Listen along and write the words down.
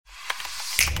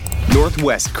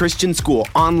Northwest Christian School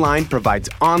Online provides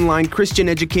online Christian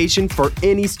education for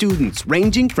any students,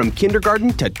 ranging from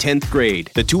kindergarten to 10th grade.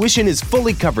 The tuition is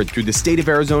fully covered through the state of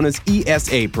Arizona's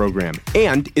ESA program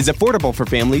and is affordable for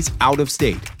families out of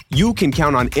state. You can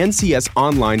count on NCS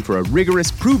Online for a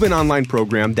rigorous, proven online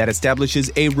program that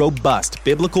establishes a robust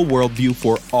biblical worldview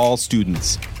for all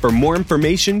students. For more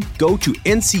information, go to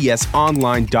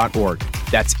ncsonline.org.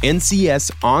 That's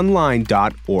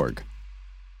ncsonline.org.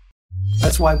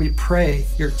 That's why we pray,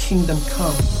 your kingdom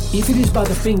come. If it is by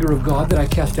the finger of God that I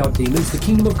cast out demons, the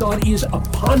kingdom of God is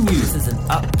upon you. This is an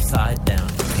upside-down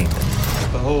kingdom.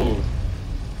 Behold,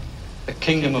 the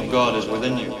kingdom of God is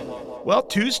within you. Well,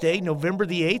 Tuesday, November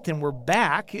the 8th, and we're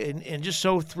back, and just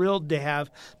so thrilled to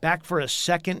have back for a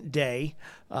second day.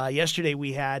 Yesterday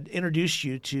we had introduced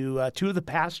you to two of the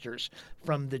pastors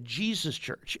from the Jesus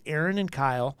Church, Aaron and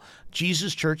Kyle.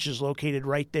 Jesus Church is located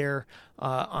right there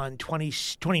on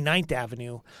 29th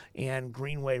Avenue and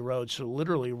Greenway Road, so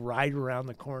literally right around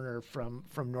the corner from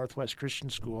Northwest Christian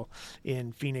School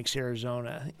in Phoenix,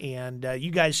 Arizona. And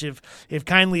you guys have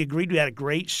kindly agreed. We had a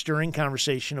great, stirring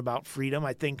conversation about freedom.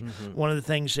 I think one of the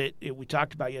things that we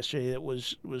talked about yesterday that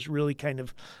was really kind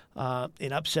of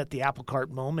an upset the apple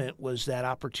cart moment was that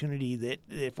opportunity that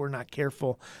if we're not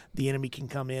careful, the enemy can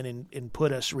come in and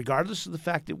put us, regardless of the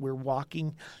fact that we're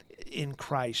walking in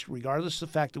Christ, regardless of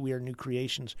the fact that we are new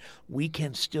creations, we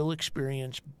can still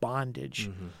experience bondage.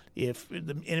 If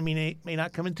the enemy may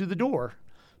not come in through the door,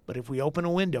 but if we open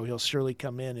a window, he'll surely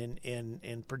come in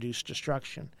and produce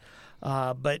destruction.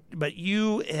 But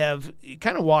you have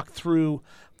kind of walked through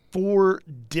 4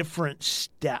 different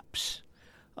steps.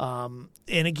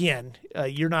 And again,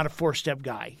 you're not a 4-step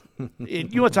guy.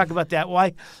 You want to talk about that?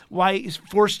 Why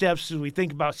 4 steps? As we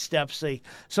think about steps,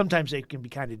 sometimes they can be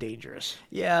kind of dangerous.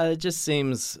 Yeah, it just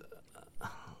seems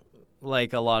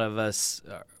like a lot of us,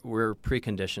 we're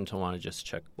preconditioned to want to just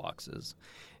check boxes.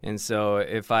 And so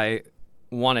if I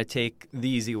want to take the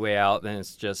easy way out, then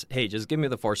it's just, hey, just give me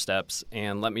the 4 steps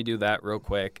and let me do that real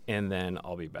quick, and then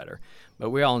I'll be better. But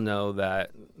we all know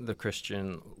that the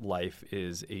Christian life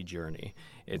is a journey.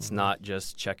 It's not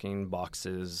just checking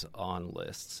boxes on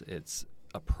lists. It's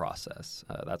a process.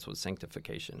 That's what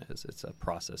sanctification is. It's a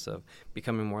process of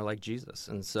becoming more like Jesus.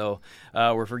 And so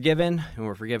we're forgiven, and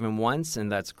we're forgiven once, and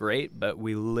that's great, but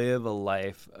we live a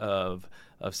life of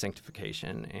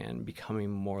sanctification and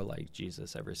becoming more like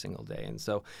Jesus every single day. And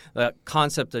so the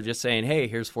concept of just saying, hey,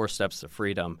 here's 4 steps to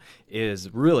freedom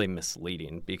is really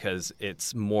misleading because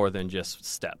it's more than just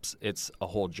steps. It's a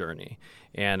whole journey.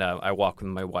 And I walk with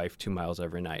my wife 2 miles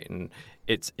every night, and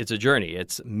it's a journey.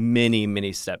 It's many,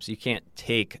 many steps. You can't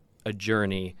take a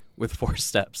journey with 4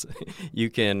 steps.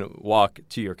 You can walk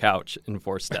to your couch in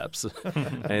 4 steps.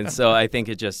 And so I think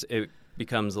it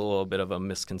becomes a little bit of a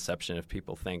misconception if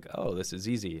people think, oh, this is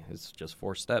easy. It's just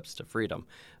 4 steps to freedom.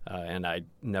 And I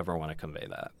never want to convey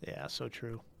that. Yeah, so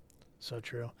true. So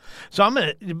true. So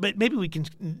but maybe we can,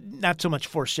 not so much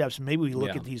 4 steps, maybe we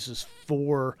look at these as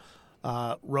 4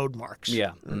 road marks.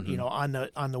 Yeah. You know,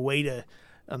 on the way to,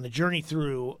 on the journey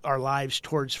through our lives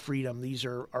towards freedom, these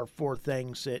are 4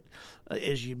 things that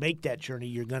as you make that journey,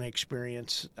 you're going to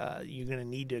experience, you're going to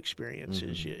need to experience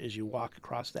as you walk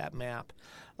across that map.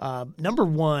 Number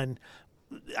 1,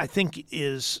 I think,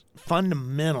 is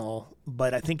fundamental,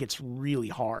 but I think it's really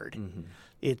hard.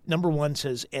 Number 1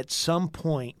 says, at some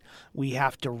point, we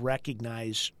have to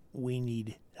recognize we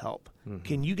need help.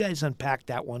 Can you guys unpack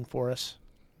that one for us?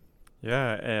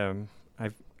 Yeah,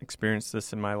 I've experienced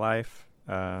this in my life.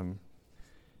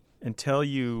 Until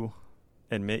you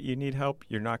admit you need help,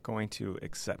 you're not going to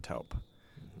accept help.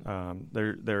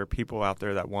 There are people out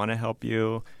there that want to help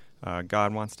you.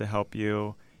 God wants to help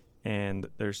you. And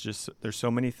there's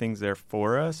so many things there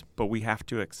for us, but we have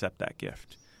to accept that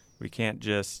gift. We can't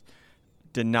just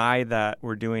deny that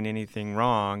we're doing anything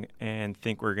wrong and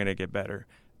think we're going to get better,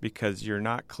 because you're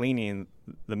not cleaning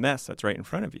the mess that's right in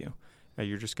front of you.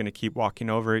 You're just going to keep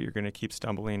walking over it. You're going to keep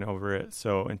stumbling over it.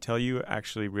 So until you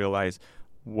actually realize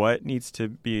what needs to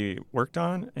be worked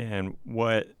on and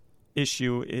what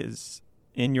issue is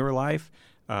in your life,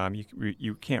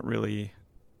 you can't really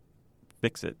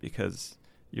fix it, because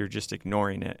you're just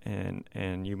ignoring it.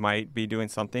 And you might be doing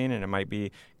something, and it might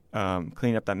be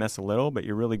cleaning up that mess a little, but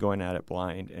you're really going at it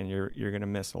blind, and you're going to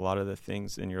miss a lot of the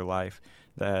things in your life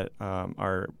that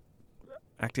are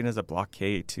acting as a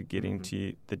blockade to getting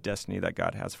to the destiny that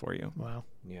God has for you. Wow.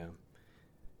 Yeah.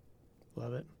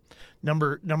 Love it.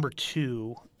 Number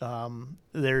 2,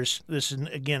 this is,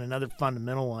 again, another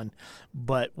fundamental one,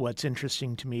 but what's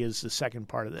interesting to me is the second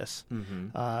part of this.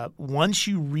 Once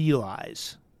you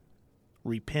realize,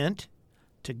 repent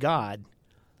to God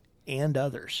and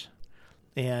others.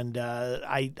 And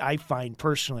I find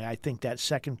personally, I think that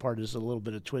second part is a little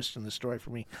bit of twist in the story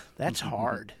for me. That's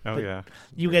hard. Oh, But yeah.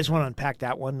 you guys want to unpack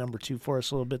that one, number 2, for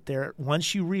us a little bit there?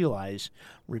 Once you realize,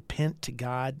 repent to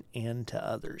God and to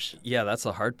others. Yeah, that's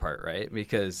the hard part, right?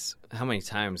 Because how many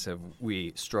times have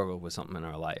we struggled with something in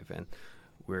our life and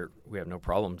we have no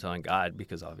problem telling God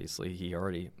because obviously He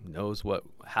already knows what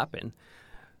happened.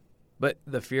 But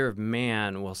the fear of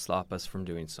man will stop us from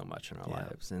doing so much in our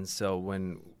lives. And so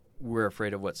when we're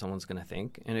afraid of what someone's going to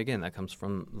think, and again, that comes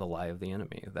from the lie of the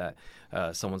enemy, that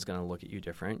someone's going to look at you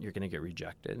different, you're going to get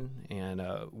rejected. And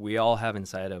we all have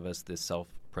inside of us this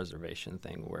self-preservation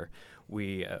thing where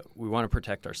we want to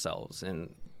protect ourselves.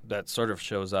 And that sort of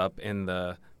shows up in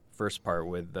the first part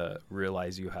with the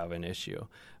realize you have an issue.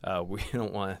 We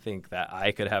don't want to think that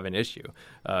I could have an issue.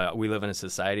 We live in a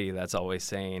society that's always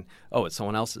saying, oh, it's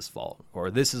someone else's fault,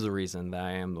 or this is the reason that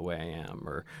I am the way I am,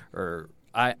 or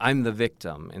I'm the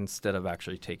victim, instead of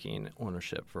actually taking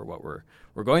ownership for what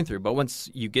we're going through. But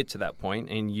once you get to that point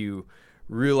and you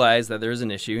realize that there's an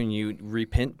issue and you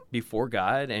repent before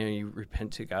God and you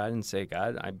repent to God and say,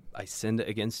 God, I sinned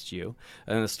against you.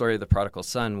 And the story of the prodigal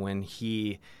son, when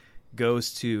he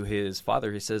goes to his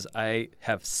father, he says, I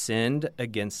have sinned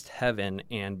against heaven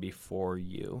and before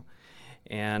you.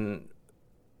 And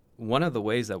one of the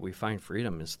ways that we find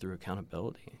freedom is through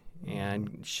accountability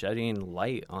and shedding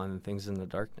light on things in the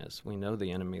darkness. We know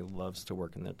the enemy loves to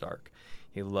work in the dark.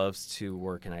 He loves to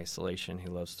work in isolation. He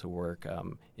loves to work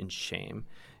in shame.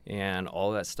 And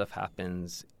all that stuff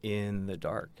happens in the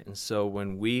dark. And so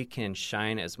when we can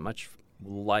shine as much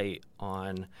light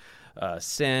on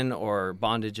sin or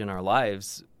bondage in our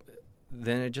lives,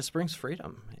 then it just brings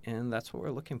freedom. And that's what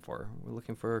we're looking for. We're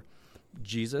looking for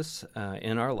Jesus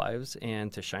in our lives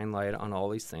and to shine light on all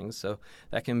these things. So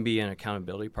that can be an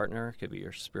accountability partner. It could be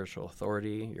your spiritual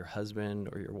authority, your husband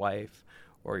or your wife,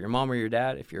 or your mom or your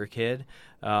dad if you're a kid.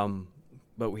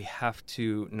 But we have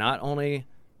to not only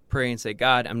pray and say,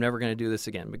 God, I'm never going to do this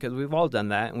again, because we've all done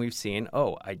that and we've seen,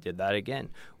 oh, I did that again.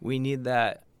 We need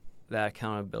that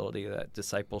accountability, that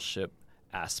discipleship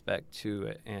aspect to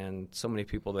it. And so many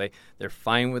people, they're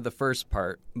fine with the first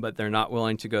part, but they're not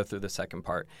willing to go through the second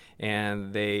part.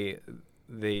 And they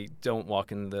don't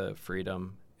walk in the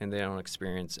freedom and they don't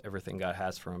experience everything God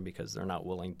has for them because they're not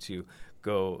willing to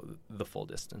go the full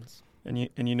distance. And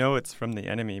you know it's from the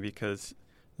enemy because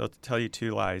they'll tell you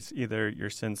 2 lies. Either your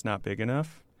sin's not big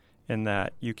enough and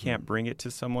that you can't bring it to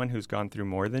someone who's gone through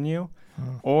more than you,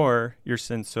 or your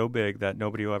sin's so big that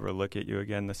nobody will ever look at you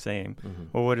again the same.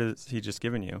 Well, what has he just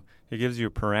given you? He gives you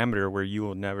a parameter where you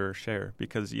will never share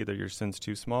because either your sin's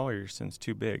too small or your sin's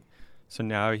too big. So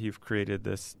now you've created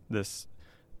this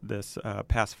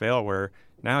pass-fail where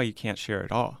now you can't share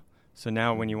at all. So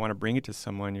now when you want to bring it to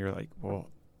someone, you're like, well,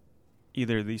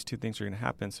 either of these 2 things are going to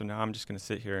happen, so now I'm just going to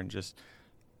sit here and just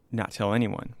not tell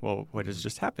anyone. Well, what has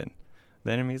just happened?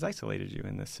 The enemy has isolated you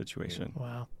in this situation.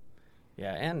 Wow.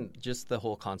 Yeah, and just the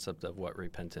whole concept of what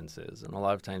repentance is. And a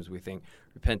lot of times we think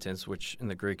repentance, which in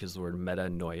the Greek is the word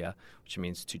metanoia, which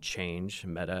means to change.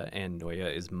 Meta and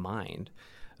noia is mind.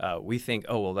 We think,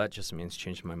 oh, well, that just means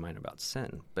changing my mind about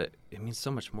sin. But it means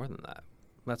so much more than that.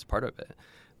 That's part of it.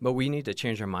 But we need to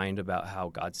change our mind about how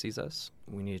God sees us.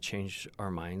 We need to change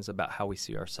our minds about how we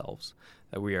see ourselves,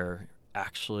 that we are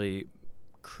actually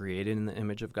created in the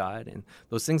image of God. And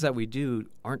those things that we do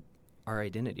aren't our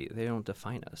identity. They don't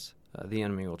define us. The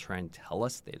enemy will try and tell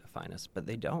us they define us, but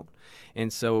they don't.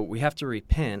 And so we have to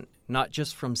repent, not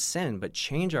just from sin, but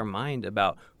change our mind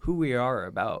about who we are,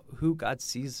 about who God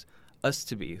sees us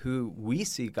to be, who we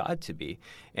see God to be.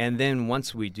 And then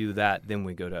once we do that, then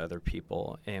we go to other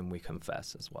people and we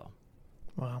confess as well.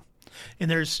 Wow.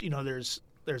 And there's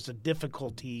a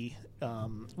difficulty.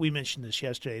 We mentioned this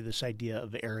yesterday, this idea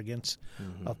of arrogance,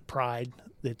 of pride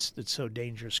that's so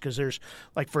dangerous. Because there's,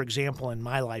 like, for example, in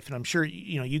my life, and I'm sure,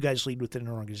 you guys lead within an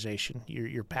organization,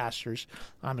 you're pastors,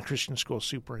 I'm a Christian school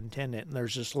superintendent, and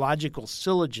there's this logical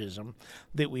syllogism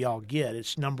that we all get.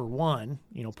 It's number one,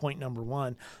 point number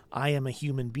one, I am a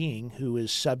human being who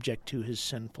is subject to his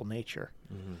sinful nature.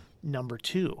 Number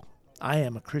 2, I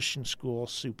am a Christian school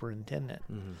superintendent.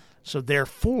 So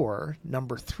therefore,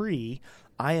 number 3,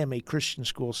 I am a Christian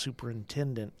school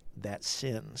superintendent that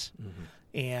sins.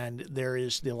 And there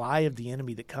is the lie of the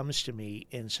enemy that comes to me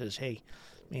and says, hey,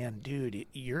 man, dude,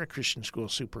 you're a Christian school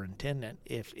superintendent.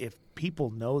 If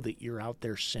people know that you're out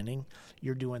there sinning,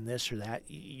 you're doing this or that,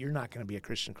 you're not going to be a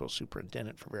Christian school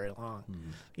superintendent for very long.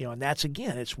 And that's,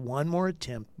 again, it's one more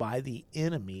attempt by the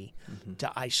enemy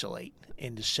to isolate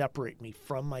and to separate me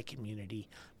from my community,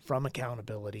 from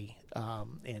accountability,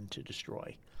 and to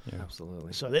destroy.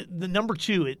 Absolutely. So the number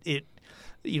two, it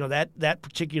that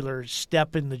particular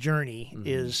step in the journey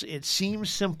is, it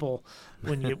seems simple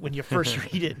when you first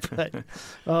read it, but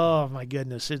oh my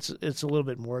goodness, it's a little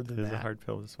bit more than that. It's a hard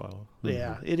pill to swallow.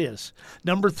 Yeah, it is.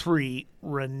 Number three,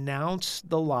 renounce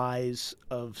the lies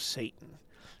of Satan.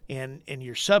 And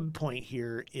your sub point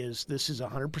here is, this is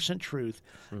 100% truth.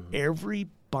 Every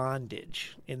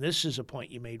bondage, and this is a point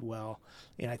you made well,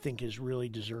 and I think is really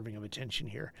deserving of attention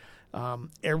here.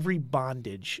 Every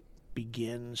bondage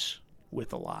begins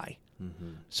with a lie.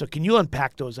 So can you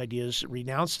unpack those ideas?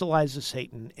 Renounce the lies of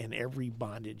Satan, and every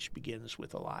bondage begins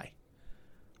with a lie.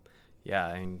 Yeah,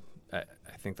 I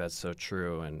think that's so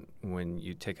true. And when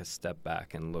you take a step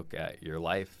back and look at your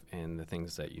life and the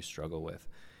things that you struggle with,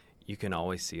 you can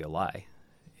always see a lie,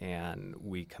 and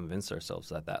we convince ourselves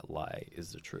that that lie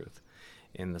is the truth.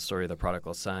 In the story of the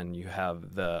prodigal son, you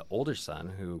have the older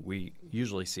son, who we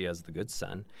usually see as the good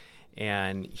son,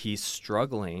 and he's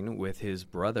struggling with his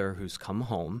brother who's come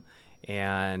home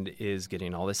and is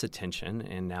getting all this attention,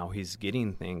 and now he's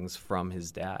getting things from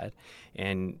his dad.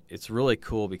 And it's really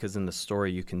cool because in the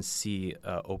story you can see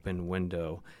an open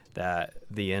window that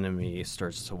the enemy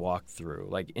starts to walk through,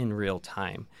 like in real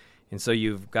time. And so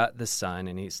you've got the son,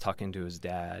 and he's talking to his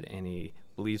dad, and he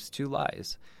believes two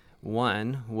lies.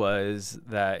 One was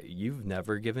that you've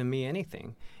never given me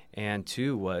anything, and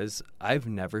two was, I've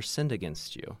never sinned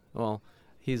against you. Well,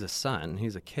 he's a son.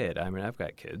 He's a kid. I mean, I've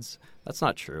got kids. That's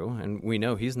not true. And we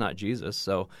know he's not Jesus,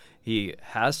 so he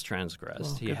has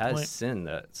transgressed. He has sinned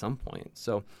at some point.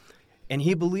 So, and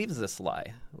he believes this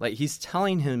lie. Like, he's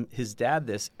telling his dad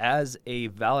this as a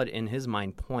valid, in his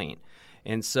mind, point.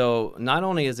 And so not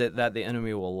only is it that the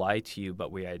enemy will lie to you,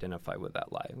 but we identify with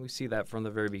that lie. We see that from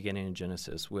the very beginning in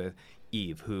Genesis with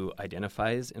Eve, who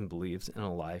identifies and believes in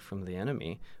a lie from the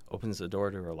enemy, opens the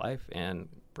door to her life, and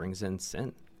brings in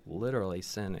sin, literally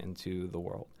sin, into the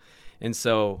world. And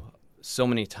so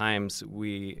many times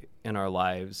in our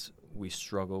lives, we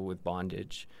struggle with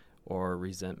bondage or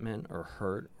resentment or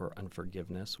hurt or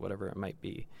unforgiveness, whatever it might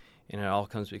be. And it all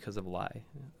comes because of a lie.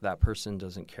 That person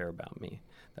doesn't care about me.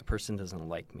 That person doesn't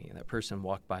like me. That person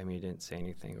walked by me, didn't say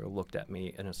anything, or looked at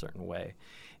me in a certain way.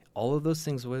 All of those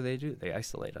things, what do? They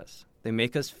isolate us. They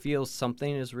make us feel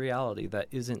something is reality that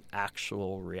isn't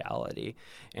actual reality.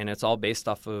 And it's all based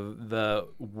off of the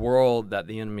world that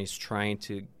the enemy's trying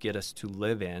to get us to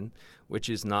live in, which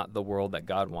is not the world that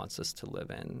God wants us to live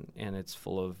in. And it's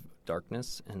full of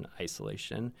darkness and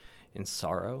isolation and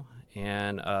sorrow.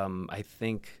 And I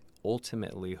think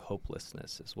ultimately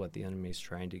hopelessness is what the enemy is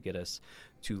trying to get us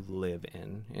to live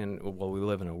in. And we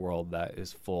live in a world that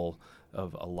is full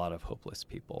of a lot of hopeless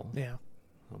people. Yeah.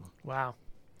 Wow.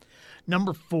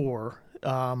 Number 4,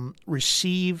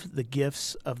 receive the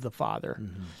gifts of the Father.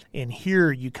 And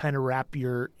here you kind of wrap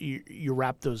you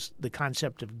wrap the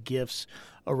concept of gifts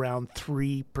around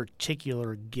 3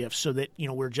 particular gifts, so that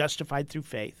we're justified through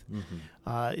faith,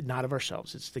 not of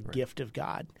ourselves. It's the gift of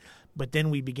God. But then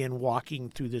we begin walking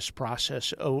through this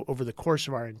process over the course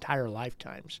of our entire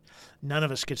lifetimes. None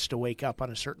of us gets to wake up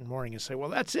on a certain morning and say, well,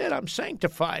 that's it, I'm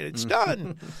sanctified, it's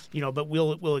done. But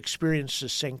we'll experience the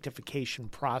sanctification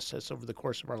process over the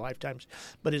course of our lifetimes.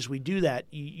 But as we do that,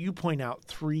 you point out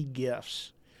 3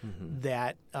 gifts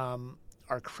that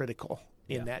are critical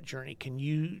in that journey. Can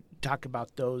you talk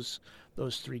about those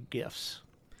 3 gifts?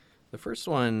 The first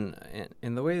one,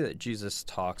 in the way that Jesus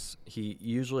talks, he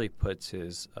usually puts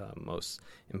his most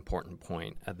important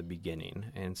point at the beginning.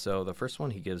 And so the first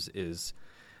one he gives is,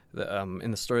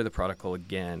 in the story of the prodigal,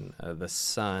 again, the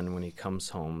son, when he comes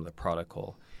home, the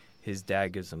prodigal, his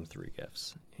dad gives him 3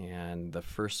 gifts. And the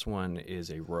first one is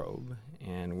a robe.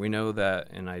 And we know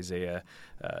that in Isaiah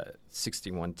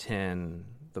 61:10,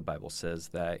 the Bible says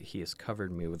that he has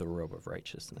covered me with a robe of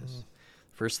righteousness.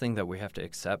 First thing that we have to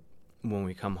accept when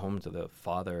we come home to the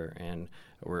Father and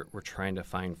we're trying to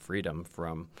find freedom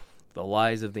from the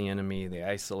lies of the enemy, the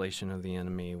isolation of the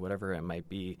enemy, whatever it might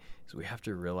be, is we have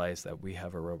to realize that we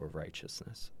have a robe of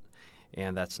righteousness.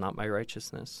 And that's not my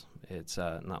righteousness. It's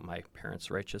not my parents'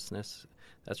 righteousness.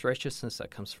 That's righteousness that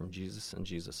comes from Jesus and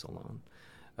Jesus alone.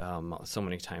 So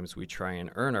many times we try and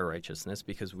earn our righteousness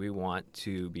because we want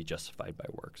to be justified by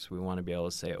works. We want to be able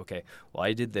to say, okay, well,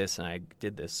 I did this and I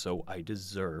did this, so I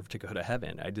deserve to go to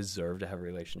heaven. I deserve to have a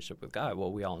relationship with God.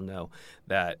 Well, we all know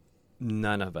that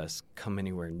none of us come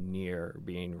anywhere near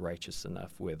being righteous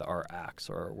enough with our acts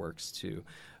or our works to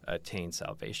attain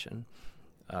salvation.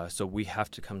 So we have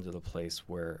to come to the place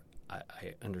where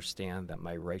I understand that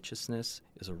my righteousness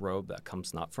is a robe that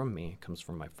comes not from me, it comes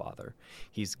from my Father.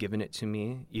 He's given it to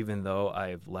me, even though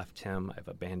I've left him, I've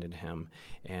abandoned him,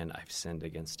 and I've sinned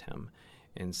against him.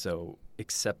 And so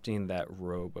accepting that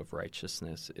robe of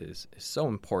righteousness is so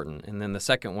important. And then the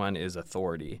second one is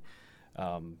authority.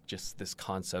 Just this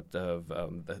concept of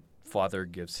the father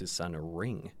gives his son a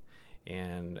ring.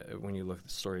 And when you look at the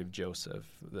story of Joseph,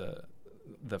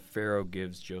 the Pharaoh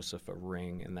gives Joseph a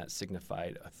ring, and that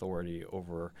signified authority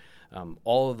over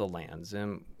all of the lands.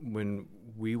 And when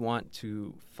we want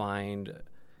to find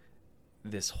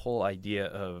this whole idea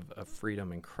of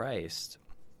freedom in Christ,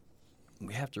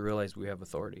 we have to realize we have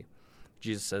authority.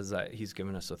 Jesus says that he's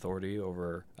given us authority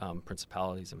over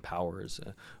principalities and powers,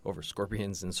 over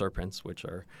scorpions and serpents, which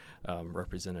are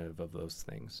representative of those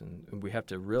things. And we have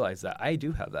to realize that I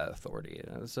do have that authority.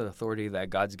 It's an authority that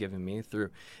God's given me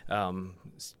through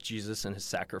Jesus and his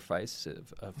sacrifice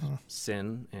of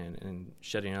sin and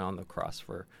shedding it on the cross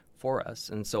for us.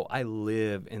 And so I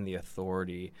live in the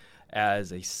authority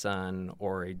as a son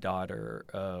or a daughter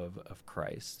of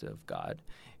Christ, of God.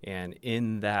 And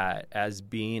in that, as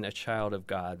being a child of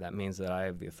God, that means that I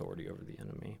have the authority over the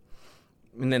enemy.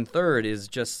 And then third is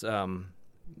just the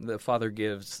Father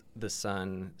gives the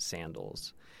Son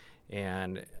sandals.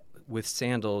 And with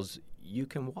sandals, you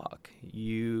can walk.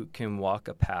 You can walk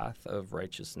a path of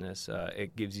righteousness.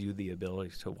 It gives you the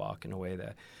ability to walk in a way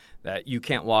that you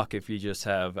can't walk if you just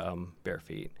have bare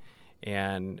feet.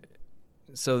 And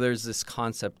so there's this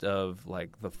concept of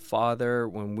like the Father,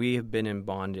 when we have been in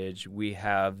bondage, we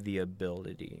have the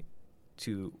ability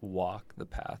to walk the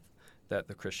path that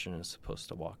the Christian is supposed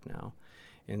to walk now.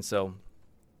 And so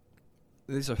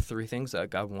these are three things that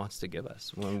God wants to give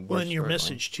us. Well, in your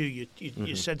message, too, you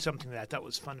said something that I thought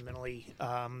was fundamentally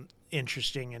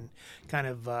interesting and kind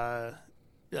of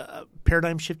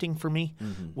paradigm shifting for me,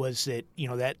 was that,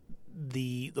 that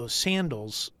those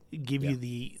sandals give you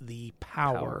the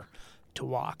power to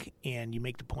walk, and you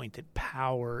make the point that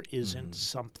power isn't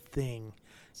something,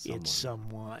 it's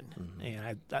someone.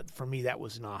 And for me, that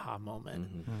was an aha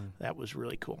moment. That was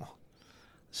really cool.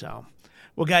 So,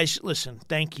 well, guys, listen,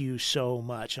 thank you so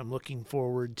much. I'm looking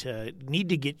forward to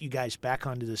get you guys back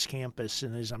onto this campus.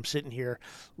 And as I'm sitting here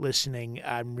listening,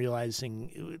 I'm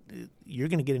realizing you're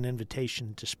going to get an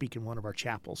invitation to speak in one of our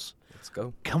chapels. Let's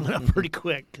go. Coming up pretty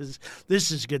quick, because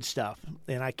this is good stuff,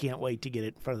 and I can't wait to get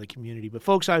it in front of the community. But,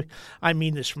 folks, I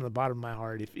mean this from the bottom of my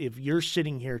heart. If you're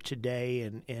sitting here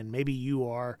today and maybe you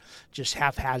are just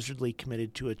haphazardly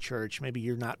committed to a church, maybe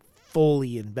you're not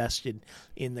fully invested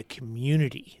in the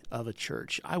community of a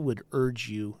church, I would urge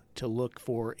you to look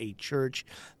for a church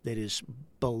that is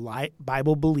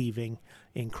Bible-believing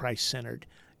and Christ-centered.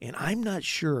 And I'm not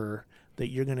sure that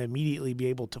you're going to immediately be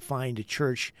able to find a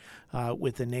church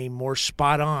with a name more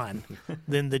spot on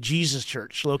than the Jesus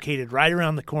Church, located right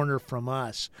around the corner from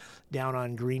us down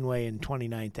on Greenway and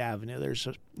 29th Avenue. There's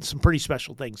some pretty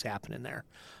special things happening there.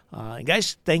 And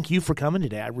guys, thank you for coming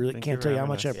today. I really can't tell you how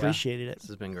much I appreciated it. This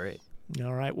has been great.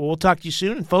 All right. Well, we'll talk to you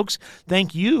soon. And, folks,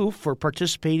 thank you for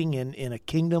participating in a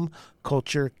Kingdom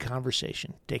Culture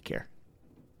Conversation. Take care.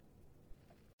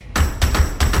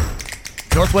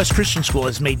 Northwest Christian School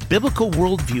has made Biblical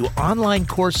Worldview online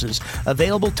courses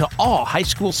available to all high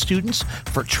school students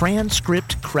for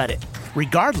transcript credit,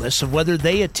 regardless of whether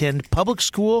they attend public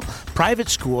school, private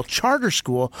school, charter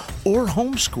school, or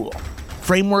homeschool.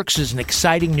 Frameworks is an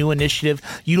exciting new initiative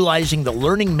utilizing the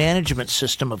learning management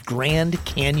system of Grand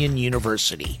Canyon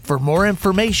University. For more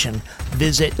information,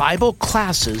 visit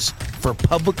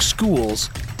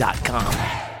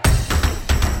BibleClassesForPublicSchools.com.